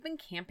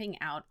camping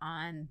out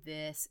on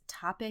this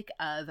topic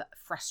of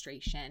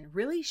frustration,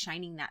 really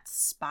shining that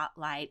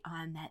spotlight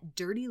on that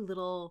dirty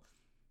little,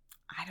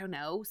 I don't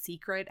know,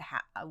 secret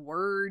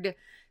word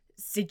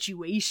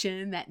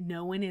situation that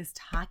no one is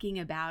talking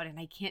about. And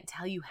I can't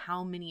tell you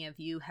how many of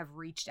you have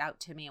reached out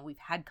to me and we've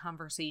had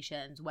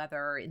conversations,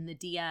 whether in the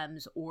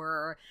DMs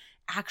or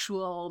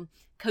actual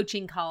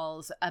coaching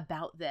calls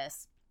about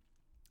this.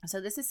 So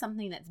this is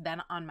something that's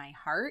been on my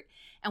heart,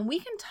 and we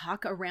can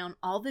talk around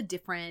all the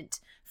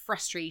different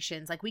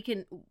frustrations. Like we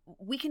can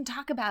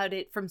talk about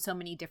it from so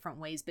many different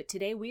ways, but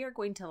today we are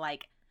going to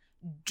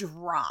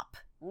drop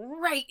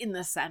right in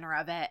the center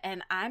of it.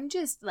 And I'm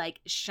just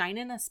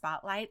shining a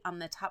spotlight on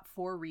the top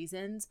 4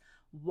 reasons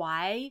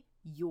why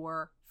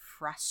you're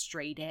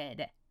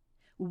frustrated.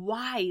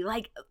 Why?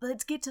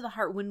 Let's get to the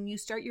heart. When you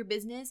start your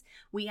business,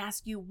 we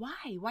ask you,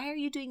 why? Why are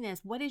you doing this?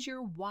 What is your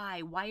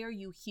why? Why are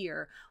you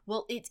here?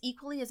 Well, it's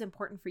equally as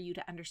important for you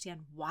to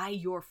understand why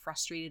you're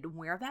frustrated and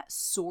where that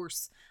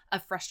source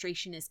of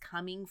frustration is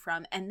coming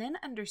from, and then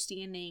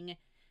understanding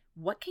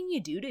what can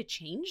you do to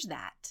change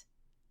that.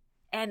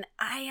 And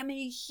I am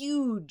a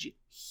huge,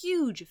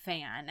 huge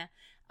fan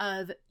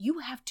of you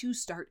have to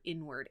start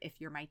inward. If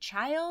you're my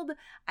child,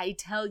 I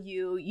tell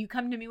you, you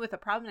come to me with a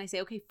problem and I say,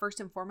 okay, first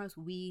and foremost,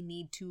 we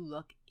need to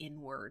look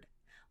inward.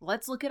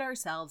 Let's look at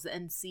ourselves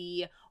and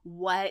see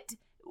what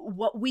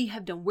we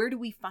have done. Where do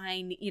we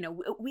find,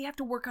 we have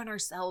to work on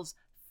ourselves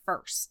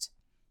first.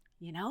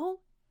 We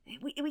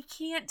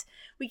can't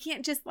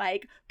just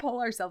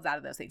pull ourselves out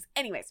of those things.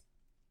 Anyways,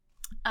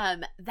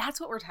 that's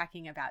what we're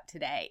talking about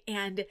today.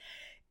 And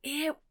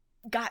it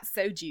got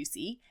so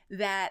juicy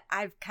that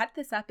I've cut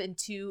this up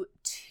into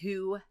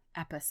 2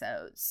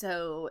 episodes.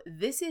 So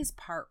this is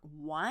part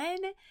 1,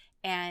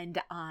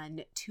 and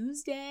on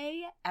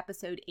Tuesday,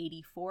 episode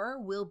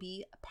 84 will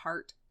be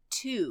part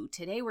 2.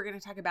 Today we're going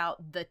to talk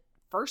about the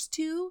first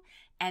 2,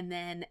 and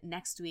then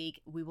next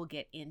week we will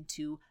get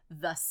into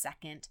the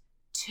second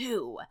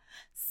 2.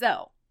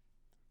 So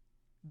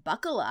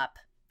buckle up,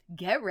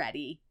 get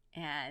ready,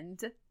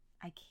 and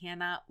I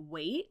cannot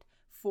wait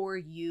for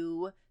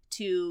you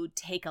to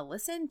take a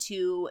listen,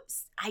 to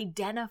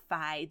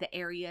identify the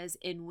areas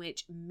in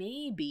which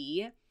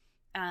maybe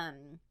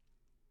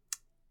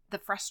the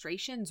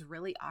frustrations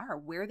really are,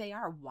 where they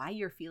are, why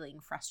you're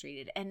feeling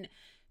frustrated. And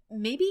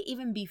maybe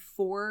even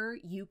before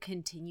you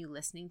continue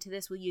listening to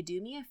this, will you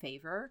do me a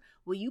favor?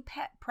 Will you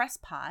press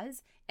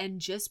pause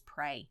and just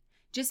pray?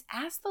 Just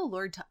ask the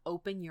Lord to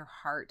open your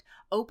heart,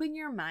 open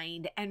your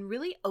mind, and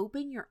really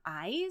open your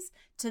eyes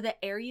to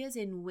the areas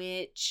in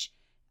which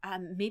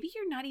maybe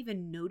you're not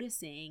even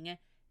noticing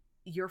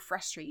your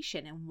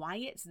frustration and why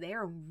it's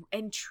there,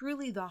 and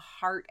truly the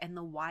heart and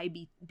the why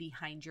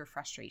behind your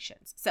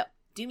frustrations. So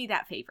do me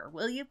that favor,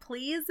 will you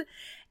please?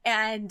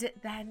 And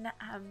then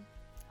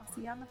I'll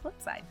see you on the flip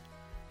side.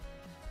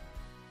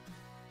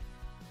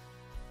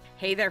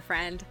 Hey there,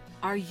 friend.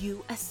 Are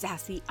you a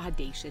sassy,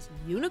 audacious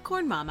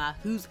unicorn mama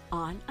who's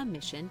on a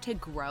mission to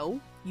grow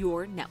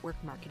your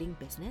network marketing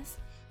business?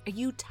 Are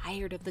you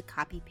tired of the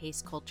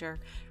copy-paste culture,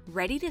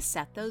 ready to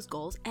set those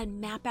goals and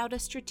map out a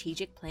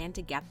strategic plan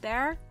to get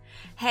there?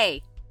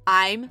 Hey,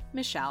 I'm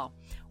Michelle.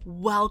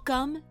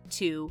 Welcome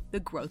to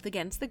the Growth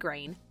Against the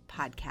Grain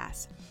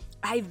podcast.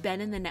 I've been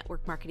in the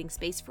network marketing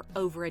space for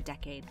over a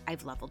decade.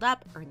 I've leveled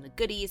up, earned the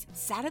goodies,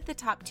 sat at the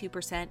top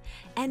 2%,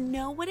 and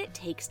know what it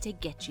takes to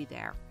get you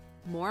there.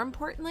 More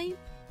importantly,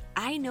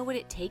 I know what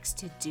it takes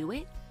to do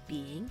it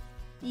being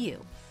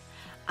you.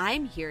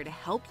 I'm here to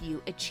help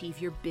you achieve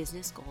your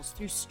business goals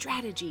through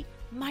strategy,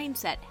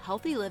 mindset,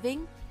 healthy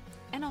living,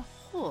 and a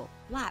whole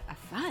lot of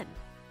fun.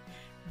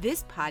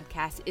 This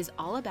podcast is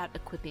all about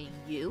equipping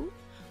you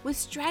with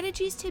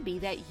strategies to be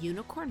that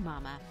unicorn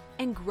mama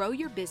and grow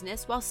your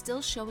business while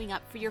still showing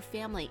up for your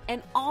family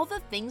and all the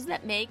things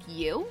that make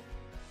you,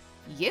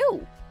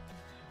 you.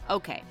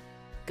 Okay,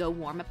 go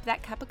warm up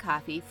that cup of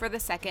coffee for the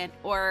second,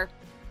 or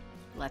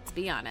let's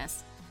be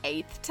honest,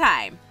 8th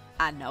time.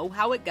 I know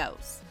how it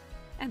goes.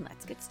 And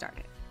let's get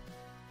started.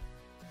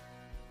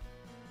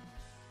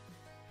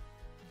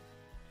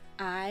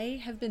 I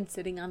have been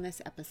sitting on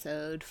this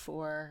episode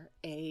for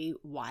a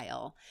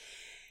while,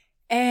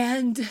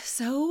 and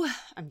so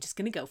I'm just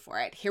going to go for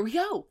it. Here we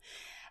go.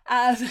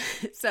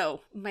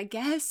 So my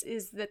guess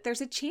is that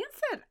there's a chance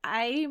that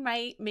I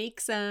might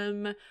make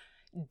some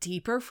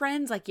deeper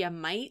friends. Like, you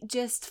might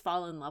just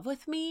fall in love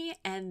with me,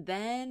 and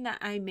then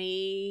I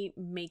may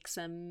make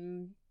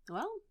some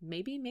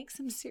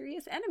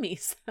serious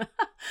enemies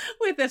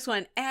with this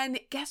one. And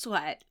guess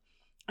what?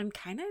 I'm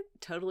kind of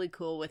totally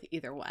cool with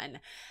either one.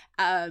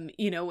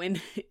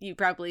 When you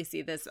probably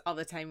see this all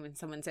the time when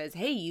someone says,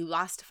 hey, you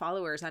lost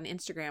followers on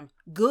Instagram.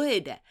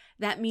 Good.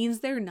 That means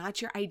they're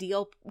not your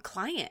ideal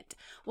client.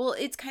 Well,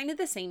 it's kind of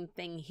the same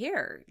thing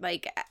here.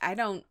 I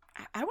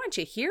want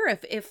you here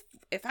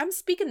if I'm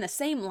speaking the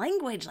same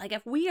language,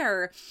 if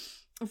we're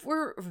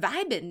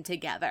vibing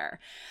together.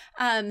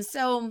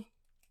 So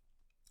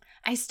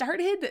I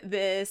started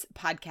this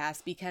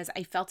podcast because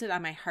I felt it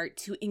on my heart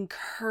to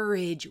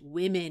encourage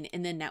women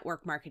in the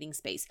network marketing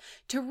space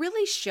to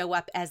really show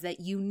up as that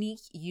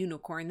unique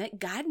unicorn that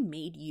God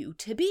made you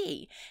to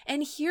be.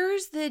 And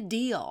here's the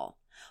deal.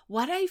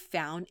 What I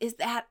found is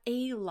that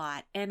a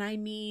lot, and I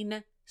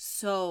mean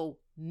so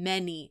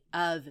many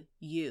of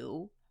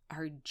you,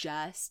 are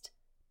just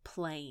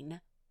plain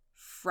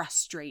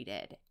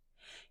frustrated.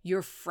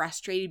 You're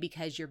frustrated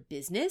because your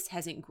business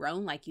hasn't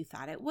grown like you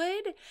thought it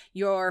would.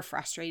 You're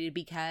frustrated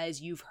because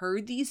you've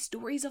heard these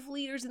stories of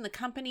leaders in the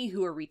company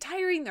who are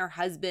retiring their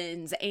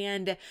husbands,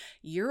 and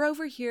you're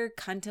over here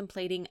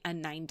contemplating a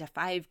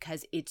 9-to-5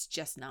 because it's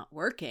just not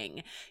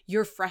working.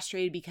 You're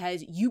frustrated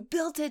because you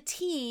built a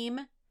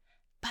team,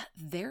 but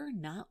they're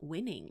not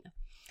winning.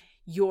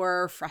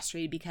 You're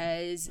frustrated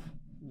because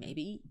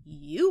maybe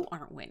you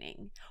aren't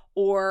winning,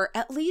 or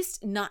at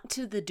least not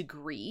to the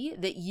degree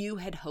that you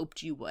had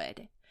hoped you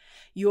would.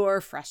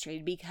 You're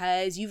frustrated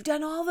because you've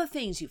done all the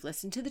things. You've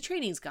listened to the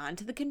trainings, gone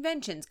to the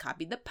conventions,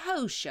 copied the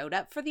posts, showed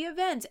up for the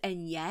events,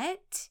 and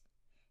yet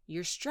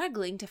you're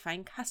struggling to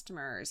find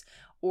customers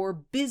or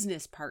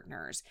business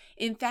partners.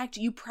 In fact,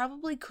 you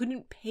probably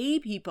couldn't pay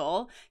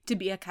people to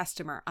be a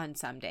customer on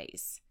some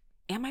days.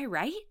 Am I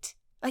right?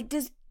 Like,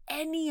 does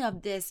any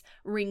of this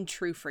ring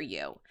true for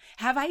you?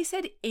 Have I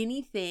said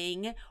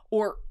anything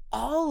or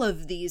all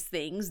of these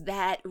things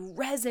that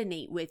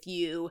resonate with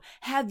you?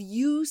 Have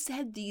you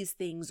said these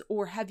things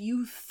or have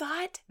you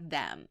thought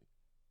them?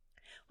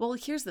 Well,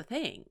 here's the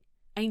thing.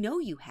 I know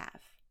you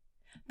have.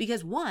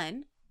 Because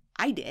one,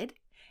 I did.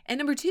 And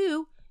number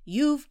two,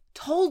 you've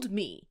told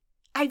me.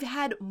 I've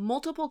had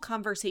multiple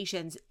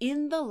conversations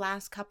in the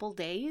last couple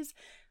days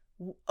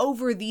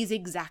over these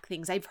exact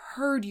things. I've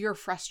heard your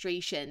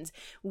frustrations.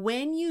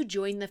 When you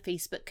join the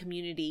Facebook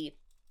community,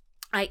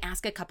 I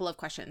ask a couple of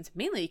questions,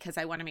 mainly because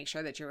I want to make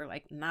sure that you're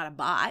like not a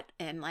bot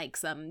and like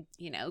some,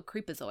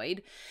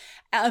 creepazoid.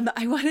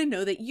 I want to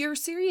know that you're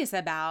serious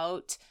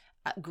about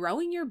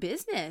growing your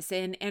business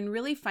and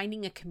really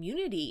finding a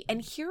community.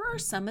 And here are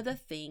some of the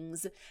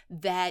things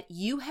that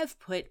you have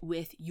put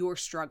with your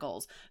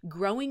struggles.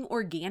 Growing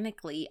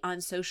organically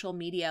on social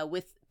media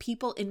with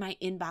people in my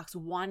inbox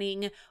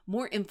wanting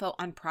more info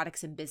on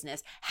products and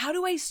business. How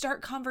do I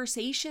start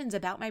conversations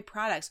about my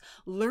products?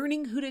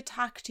 Learning who to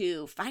talk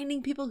to,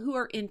 finding people who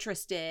are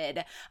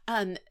interested,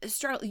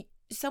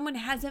 someone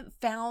hasn't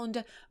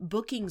found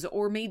bookings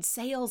or made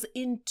sales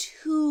in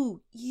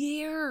 2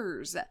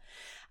 years.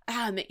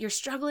 You're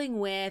struggling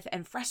with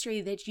and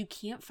frustrated that you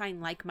can't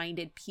find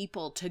like-minded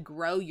people to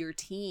grow your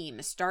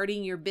team,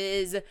 starting your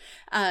biz,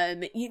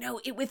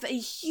 with a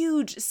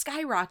huge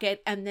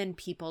skyrocket, and then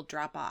people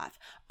drop off.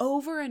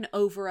 Over and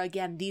over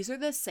again, these are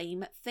the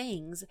same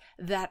things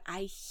that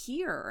I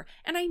hear.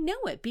 And I know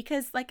it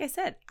because, like I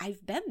said,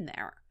 I've been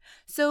there.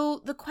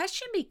 So the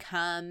question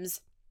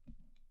becomes,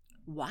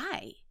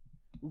 why?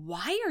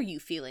 Why are you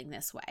feeling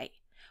this way?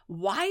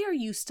 Why are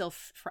you still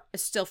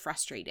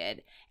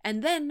frustrated?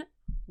 And then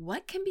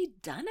what can be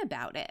done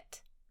about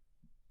it?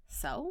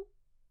 So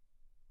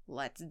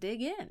let's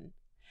dig in.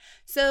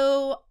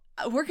 So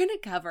we're going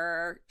to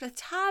cover the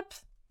top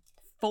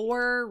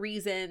 4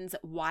 reasons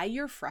why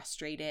you're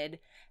frustrated,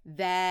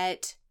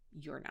 that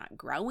you're not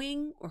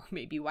growing, or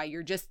maybe why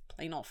you're just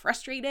plain old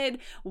frustrated,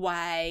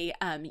 why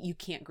you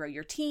can't grow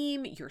your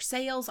team, your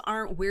sales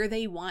aren't where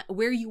you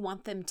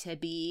want them to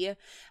be,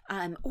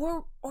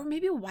 or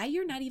maybe why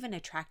you're not even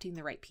attracting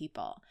the right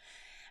people.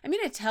 I'm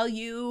going to tell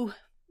you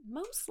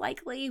most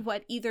likely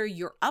what either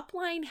your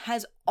upline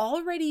has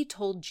already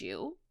told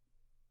you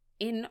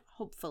in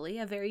hopefully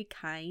a very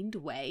kind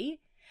way,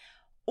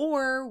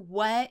 or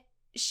what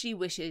she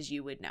wishes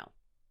you would know.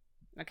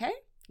 Okay?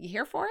 You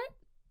here for it?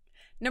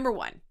 Number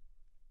 1,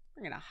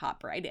 we're going to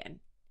hop right in.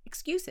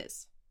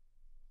 Excuses.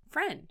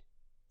 Friend,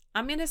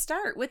 I'm going to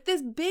start with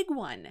this big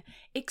one.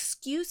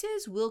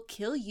 Excuses will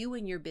kill you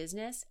in your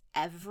business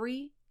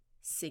every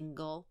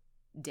single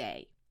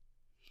day.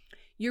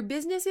 Your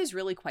business is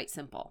really quite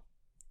simple.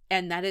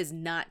 And that is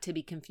not to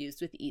be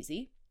confused with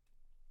easy.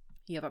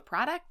 You have a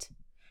product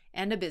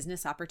and a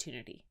business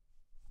opportunity.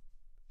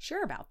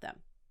 Sure about them.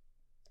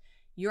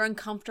 You're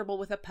uncomfortable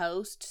with a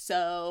post,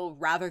 so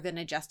rather than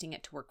adjusting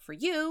it to work for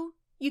you,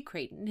 you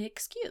create an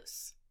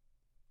excuse.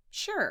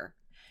 Sure,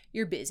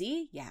 you're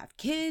busy, you have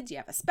kids, you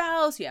have a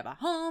spouse, you have a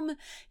home,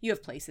 you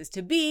have places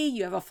to be,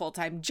 you have a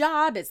full-time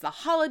job, it's the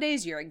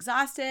holidays, you're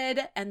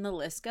exhausted, and the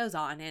list goes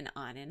on and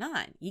on and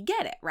on. You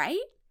get it, right?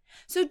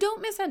 So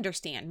don't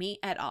misunderstand me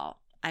at all.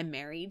 I'm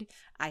married.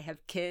 I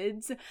have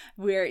kids.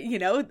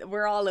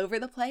 We're all over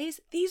the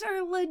place. These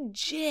are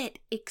legit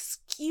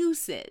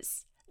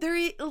excuses.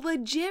 They're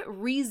legit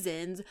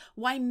reasons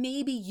why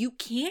maybe you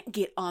can't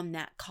get on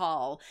that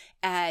call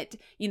at,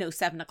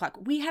 7 o'clock.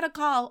 We had a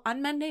call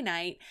on Monday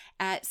night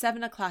at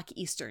 7 o'clock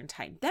Eastern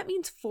time. That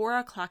means 4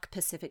 o'clock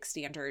Pacific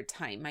Standard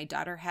Time. My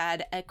daughter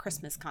had a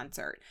Christmas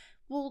concert.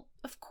 Well,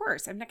 of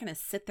course, I'm not going to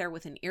sit there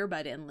with an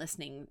earbud in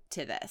listening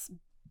to this.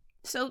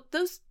 So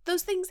those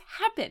things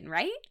happen,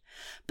 right?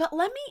 But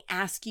let me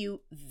ask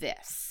you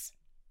this.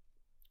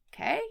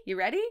 Okay, you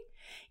ready?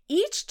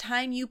 Each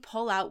time you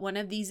pull out one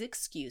of these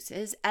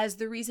excuses as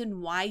the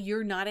reason why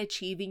you're not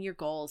achieving your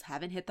goals,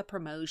 haven't hit the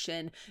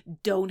promotion,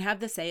 don't have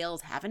the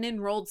sales, haven't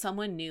enrolled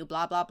someone new,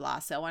 blah, blah, blah,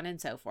 so on and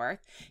so forth,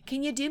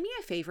 can you do me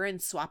a favor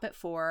and swap it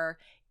for,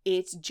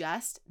 it's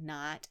just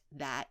not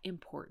that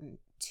important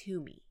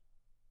to me?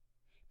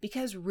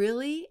 Because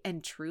really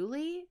and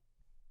truly,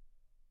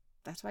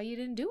 that's why you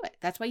didn't do it.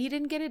 That's why you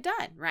didn't get it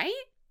done, right?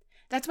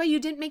 That's why you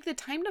didn't make the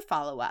time to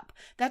follow up.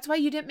 That's why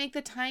you didn't make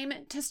the time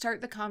to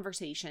start the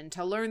conversation,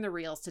 to learn the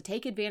reels, to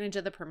take advantage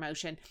of the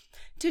promotion,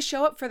 to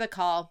show up for the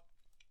call,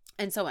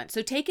 and so on.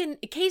 So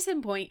case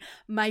in point,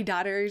 my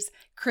daughter's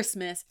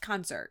Christmas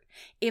concert.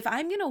 If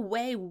I'm going to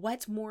weigh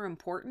what's more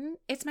important,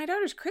 it's my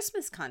daughter's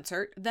Christmas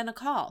concert than a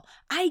call.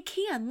 I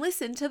can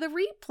listen to the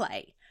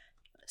replay.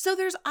 So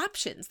there's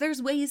options.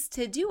 There's ways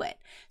to do it.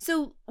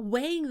 So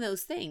weighing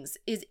those things,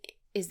 is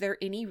there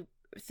anything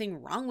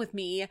wrong with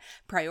me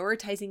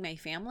prioritizing my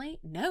family?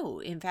 No.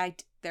 In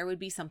fact, there would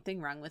be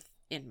something wrong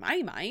in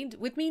my mind,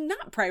 with me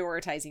not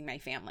prioritizing my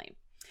family.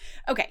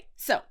 Okay,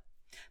 so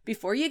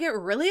before you get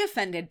really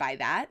offended by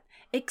that,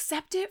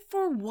 accept it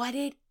for what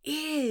it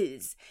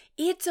is.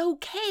 It's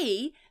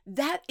okay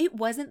that it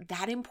wasn't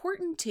that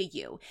important to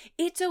you.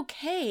 It's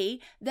okay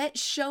that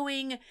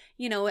showing,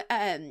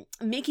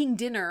 making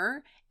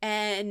dinner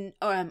and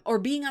or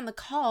being on the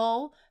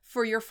call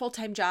for your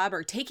full-time job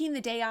or taking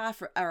the day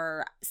off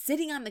or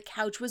sitting on the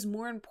couch was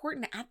more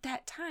important at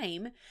that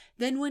time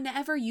than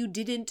whenever you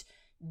didn't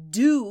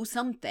do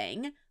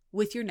something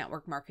with your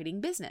network marketing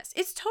business.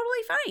 It's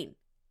totally fine.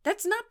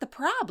 That's not the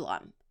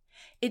problem.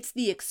 It's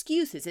the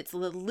excuses. It's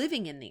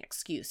living in the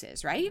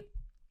excuses, right?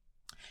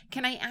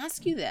 Can I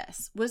ask you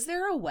this? Was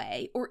there a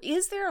way, or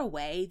is there a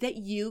way that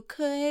you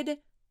could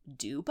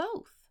do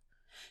both?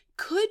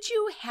 Could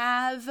you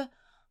have,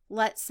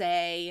 let's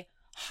say,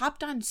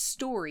 hopped on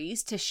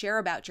stories to share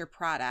about your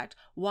product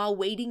while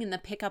waiting in the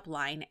pickup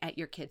line at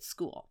your kid's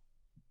school?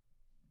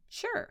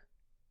 Sure,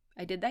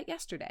 I did that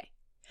yesterday.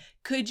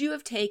 Could you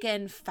have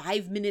taken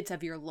 5 minutes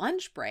of your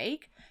lunch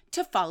break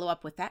to follow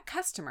up with that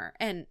customer?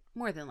 And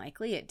more than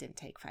likely, it didn't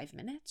take 5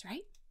 minutes,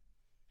 right?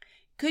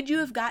 Could you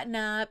have gotten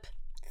up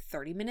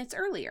 30 minutes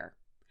earlier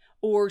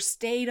or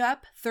stayed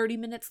up 30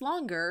 minutes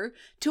longer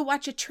to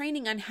watch a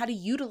training on how to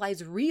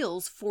utilize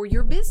Reels for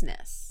your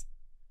business?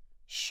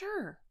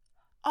 Sure,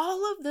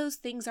 all of those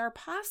things are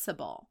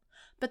possible.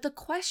 But the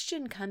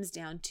question comes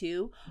down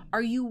to,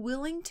 are you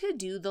willing to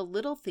do the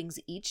little things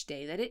each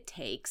day that it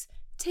takes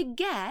to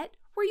get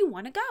where you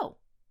want to go?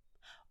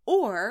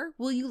 Or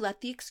will you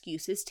let the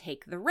excuses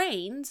take the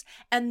reins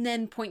and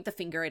then point the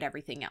finger at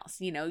everything else?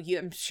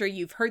 I'm sure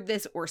you've heard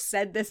this or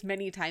said this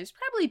many times,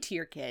 probably to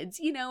your kids,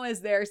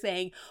 as they're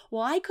saying,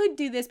 well, I could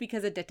do this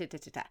because of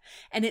da-da-da-da-da.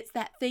 And it's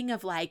that thing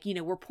of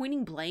we're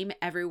pointing blame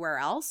everywhere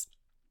else.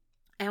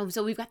 And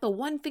so we've got the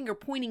one finger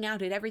pointing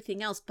out at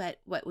everything else, but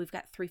we've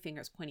got 3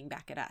 fingers pointing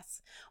back at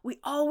us. We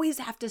always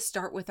have to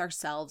start with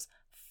ourselves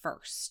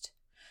first.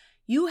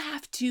 You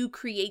have to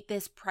create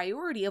this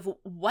priority of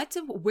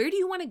where do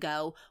you want to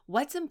go?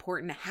 What's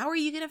important? How are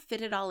you going to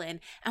fit it all in?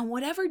 And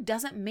whatever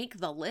doesn't make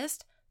the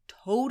list,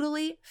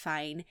 totally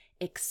fine.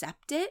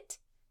 Accept it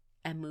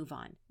and move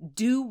on.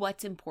 Do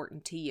what's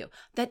important to you.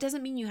 That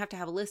doesn't mean you have to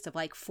have a list of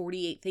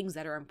 48 things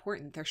that are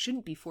important. There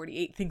shouldn't be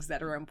 48 things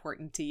that are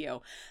important to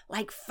you.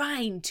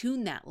 Fine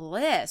tune that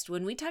list.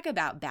 When we talk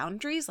about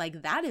boundaries,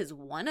 that is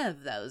one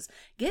of those.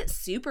 Get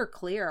super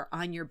clear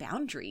on your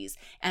boundaries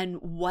and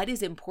what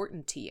is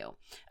important to you.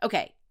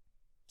 Okay,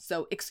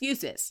 so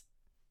excuses.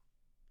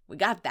 We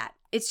got that.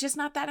 It's just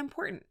not that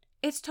important.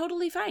 It's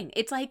totally fine.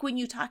 It's like when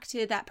you talk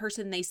to that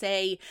person, they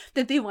say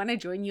that they want to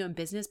join you in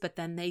business, but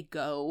then they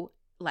go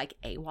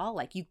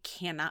AWOL, you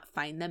cannot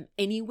find them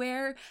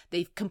anywhere.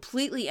 They've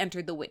completely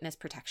entered the witness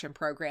protection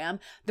program.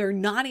 They're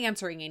not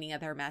answering any of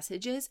their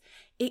messages.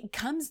 It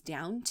comes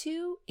down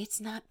to,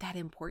 it's not that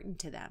important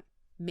to them.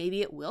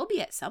 Maybe it will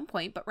be at some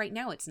point, but right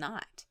now it's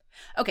not.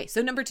 Okay,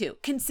 so number 2,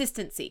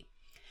 consistency.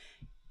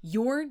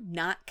 You're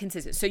not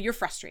consistent. So you're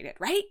frustrated,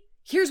 right?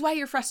 Here's why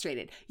you're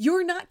frustrated.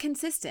 You're not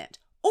consistent.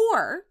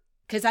 Or,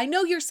 because I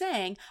know you're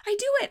saying, I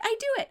do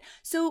it.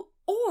 So,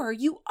 or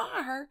you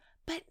are,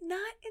 but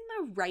not in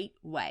the right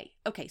way.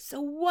 Okay, so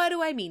what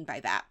do I mean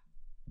by that?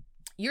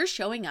 You're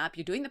showing up,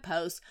 you're doing the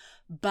posts,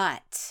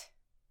 but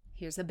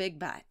here's a big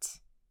but.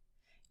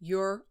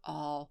 You're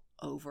all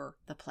over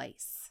the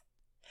place.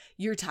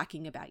 You're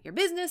talking about your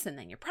business and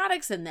then your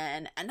products and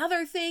then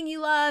another thing you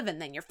love and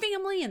then your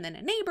family and then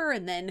a neighbor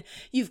and then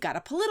you've got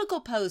a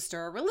political post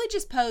or a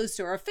religious post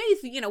or a faith,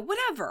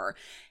 whatever,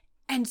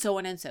 and so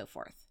on and so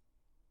forth.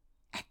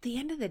 At the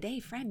end of the day,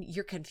 friend,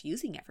 you're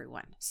confusing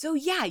everyone. So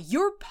yeah,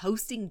 you're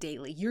posting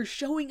daily, you're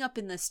showing up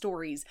in the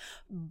stories,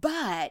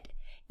 but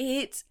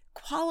it's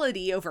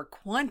quality over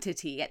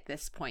quantity at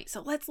this point. So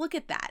let's look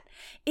at that.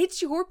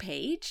 It's your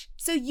page,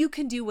 so you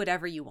can do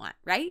whatever you want,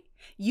 right?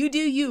 You do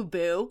you,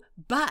 boo.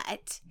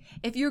 But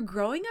if you're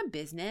growing a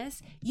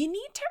business, you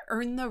need to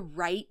earn the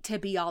right to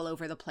be all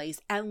over the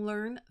place and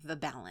learn the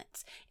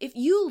balance. If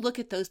you look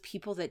at those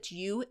people that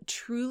you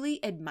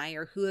truly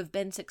admire who have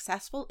been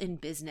successful in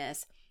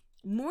business,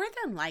 more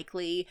than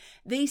likely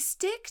they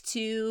stick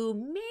to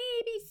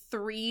maybe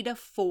 3 to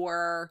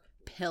 4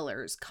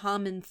 pillars,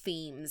 common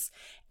themes,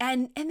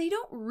 and they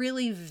don't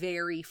really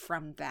vary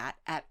from that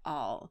at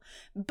all.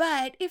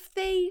 But if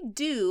they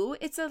do,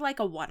 it's like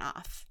a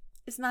one-off.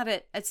 It's not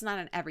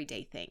an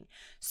everyday thing.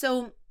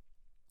 So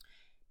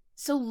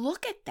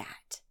look at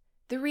that.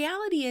 The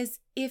reality is,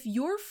 if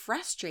you're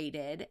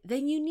frustrated,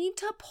 then you need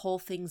to pull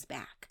things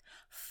back.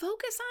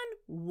 Focus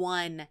on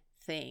one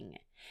thing.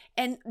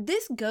 And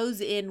this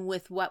goes in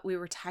with what we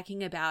were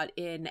talking about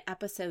in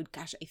episode,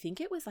 I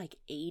think it was like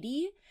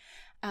 80.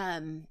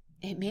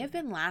 It may have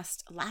been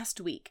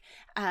last week.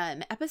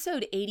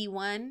 Episode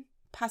 81,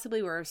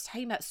 possibly, where I was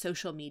talking about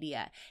social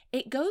media.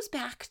 It goes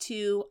back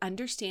to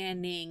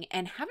understanding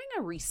and having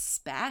a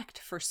respect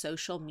for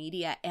social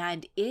media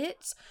and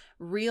its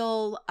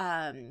real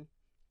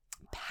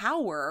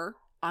power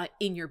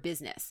in your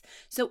business.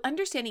 So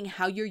understanding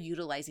how you're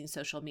utilizing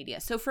social media.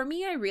 So for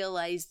me, I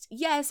realized,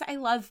 yes, I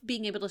love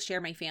being able to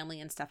share my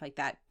family and stuff like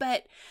that,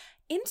 but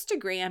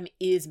Instagram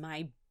is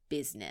my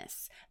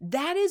business.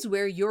 That is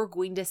where you're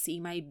going to see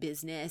my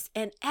business,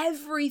 and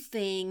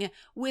everything,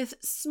 with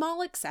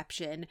small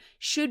exception,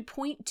 should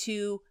point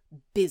to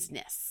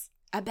business,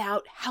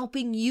 about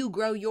helping you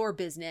grow your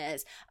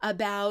business,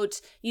 about,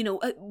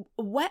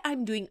 what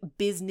I'm doing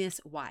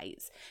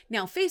business-wise.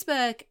 Now,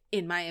 Facebook,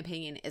 in my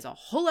opinion, is a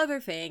whole other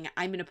thing.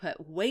 I'm going to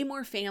put way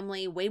more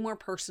family, way more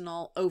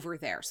personal over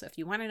there. So if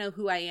you want to know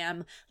who I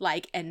am,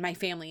 and my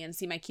family, and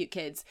see my cute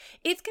kids,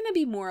 it's going to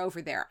be more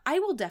over there. I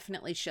will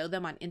definitely show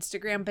them on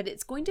Instagram, but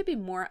it's going to be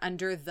more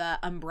under the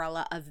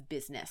umbrella of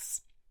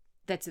business.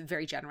 That's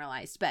very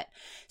generalized. But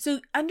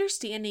so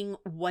understanding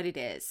what it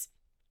is,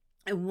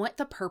 and what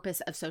the purpose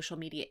of social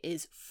media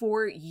is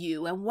for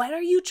you, and what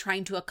are you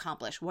trying to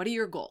accomplish? What are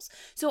your goals?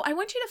 So I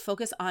want you to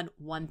focus on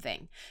one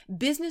thing,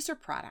 business or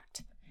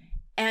product.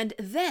 And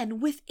then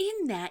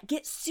within that,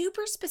 get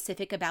super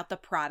specific about the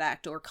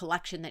product or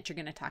collection that you're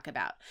going to talk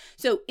about.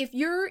 So if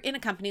you're in a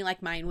company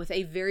like mine with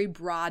a very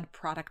broad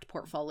product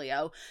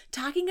portfolio,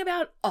 talking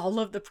about all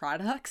of the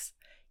products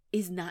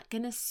is not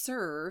going to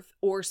serve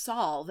or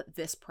solve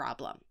this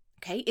problem.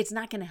 Okay, it's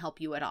not going to help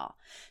you at all.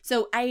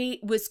 So I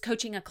was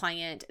coaching a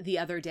client the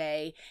other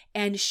day,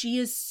 and she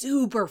is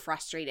super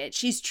frustrated.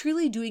 She's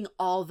truly doing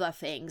all the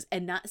things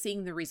and not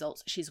seeing the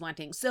results she's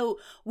wanting. So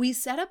we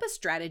set up a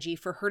strategy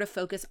for her to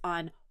focus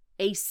on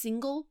a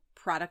single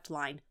product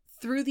line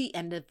through the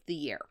end of the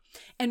year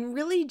and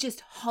really just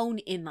hone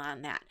in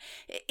on that.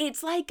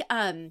 It's like,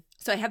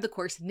 so I have the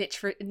course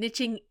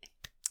niching.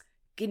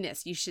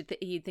 Goodness,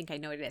 you'd think I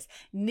know what it is.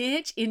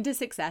 Niche into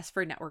success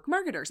for network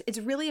marketers. It's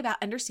really about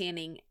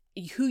understanding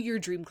who your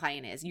dream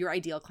client is, your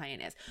ideal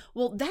client is.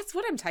 Well, that's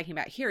what I'm talking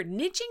about here.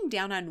 Niching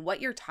down on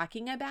what you're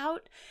talking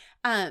about,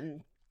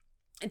 it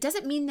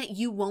doesn't mean that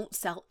you won't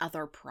sell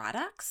other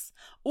products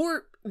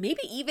or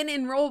maybe even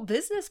enroll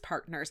business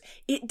partners.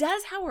 It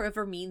does,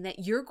 however, mean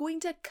that you're going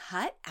to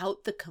cut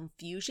out the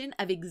confusion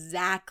of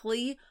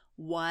exactly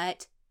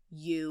what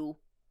you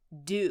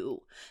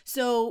do.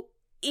 So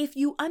if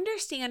you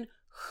understand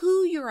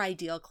who your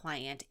ideal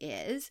client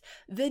is,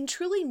 then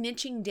truly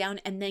niching down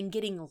and then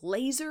getting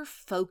laser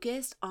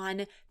focused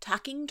on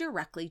talking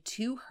directly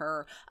to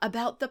her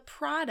about the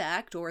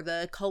product or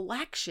the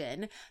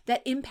collection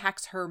that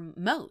impacts her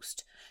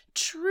most.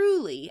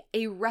 Truly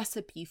a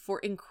recipe for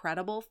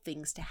incredible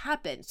things to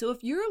happen. So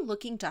if you're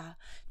looking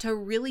to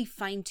really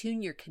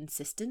fine-tune your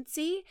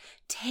consistency,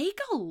 take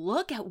a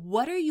look at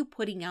what are you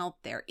putting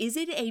out there. Is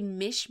it a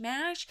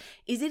mishmash?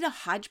 Is it a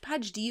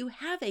hodgepodge? Do you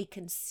have a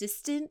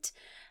consistent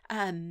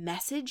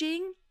messaging,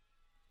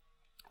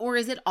 or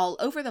is it all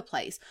over the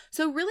place?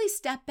 So really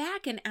step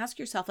back and ask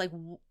yourself,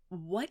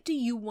 what do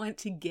you want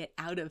to get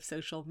out of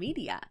social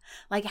media?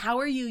 How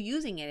are you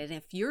using it? And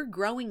if you're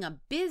growing a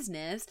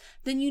business,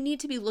 then you need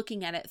to be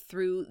looking at it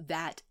through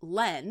that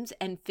lens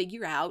and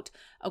figure out,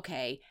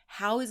 okay,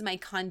 how is my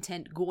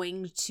content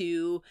going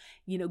to,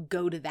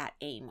 go to that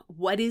aim?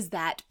 What is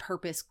that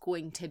purpose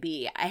going to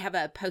be? I have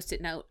a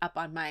Post-it note up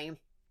on my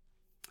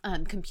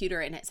computer,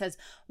 and it says,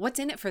 what's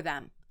in it for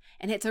them?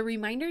 And it's a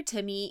reminder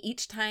to me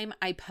each time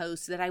I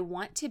post that I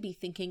want to be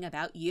thinking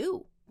about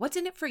you. What's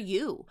in it for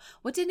you?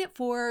 What's in it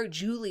for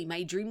Julie,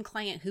 my dream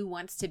client who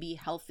wants to be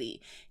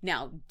healthy?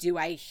 Now, do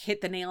I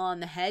hit the nail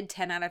on the head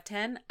 10 out of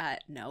 10?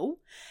 No,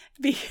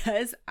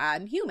 because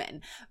I'm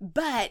human.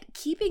 But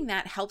keeping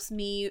that helps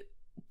me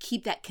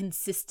keep that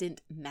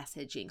consistent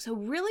messaging. So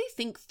really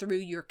think through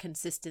your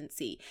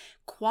consistency,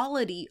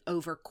 quality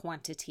over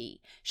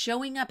quantity,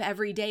 showing up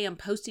every day and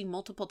posting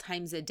multiple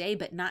times a day,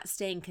 but not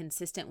staying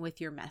consistent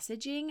with your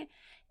messaging.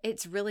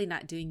 It's really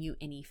not doing you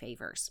any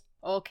favors.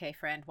 Okay,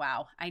 friend.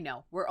 Wow. I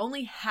know we're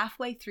only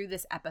halfway through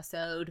this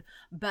episode,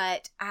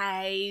 but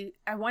I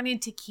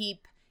wanted to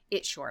keep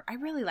it short. I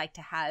really like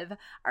to have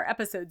our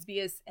episodes be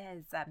as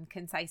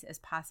concise as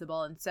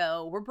possible. And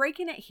so we're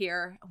breaking it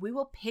here. We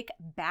will pick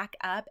back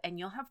up and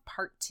you'll have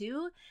part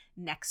 2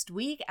 next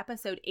week.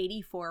 Episode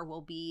 84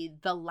 will be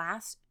the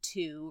last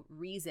 2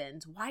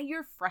 reasons why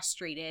you're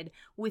frustrated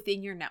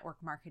within your network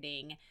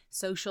marketing,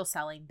 social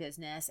selling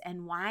business,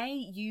 and why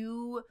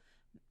you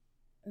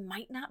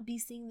might not be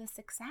seeing the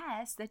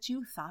success that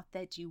you thought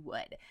that you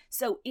would.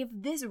 So if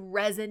this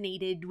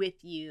resonated with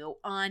you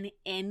on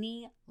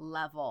any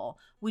level,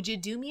 would you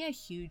do me a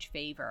huge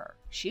favor?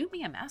 Shoot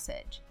me a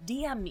message,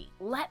 DM me,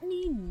 let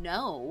me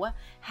know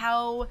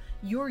how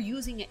you're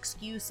using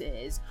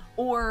excuses,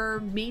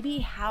 or maybe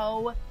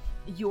how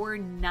you're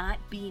not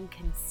being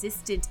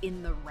consistent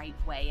in the right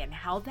way and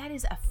how that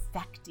is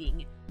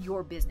affecting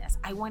your business.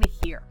 I want to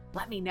hear.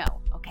 Let me know,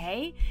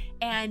 okay?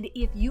 And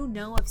if you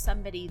know of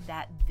somebody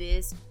that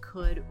this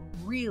could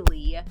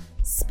really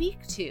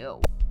speak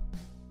to,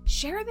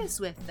 share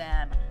this with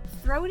them.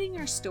 Throw it in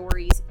your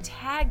stories,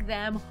 tag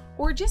them,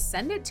 or just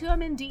send it to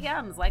them in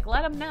DMs. Like,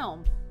 let them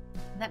know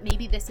that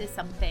maybe this is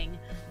something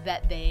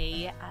that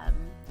they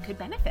could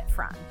benefit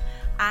from.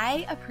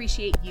 I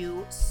appreciate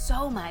you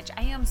so much.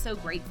 I am so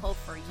grateful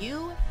for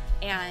you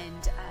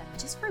and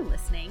just for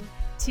listening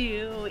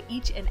to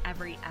each and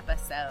every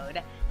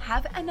episode.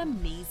 Have an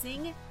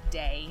amazing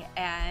day,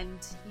 and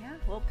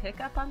we'll pick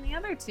up on the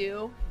other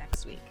 2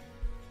 next week.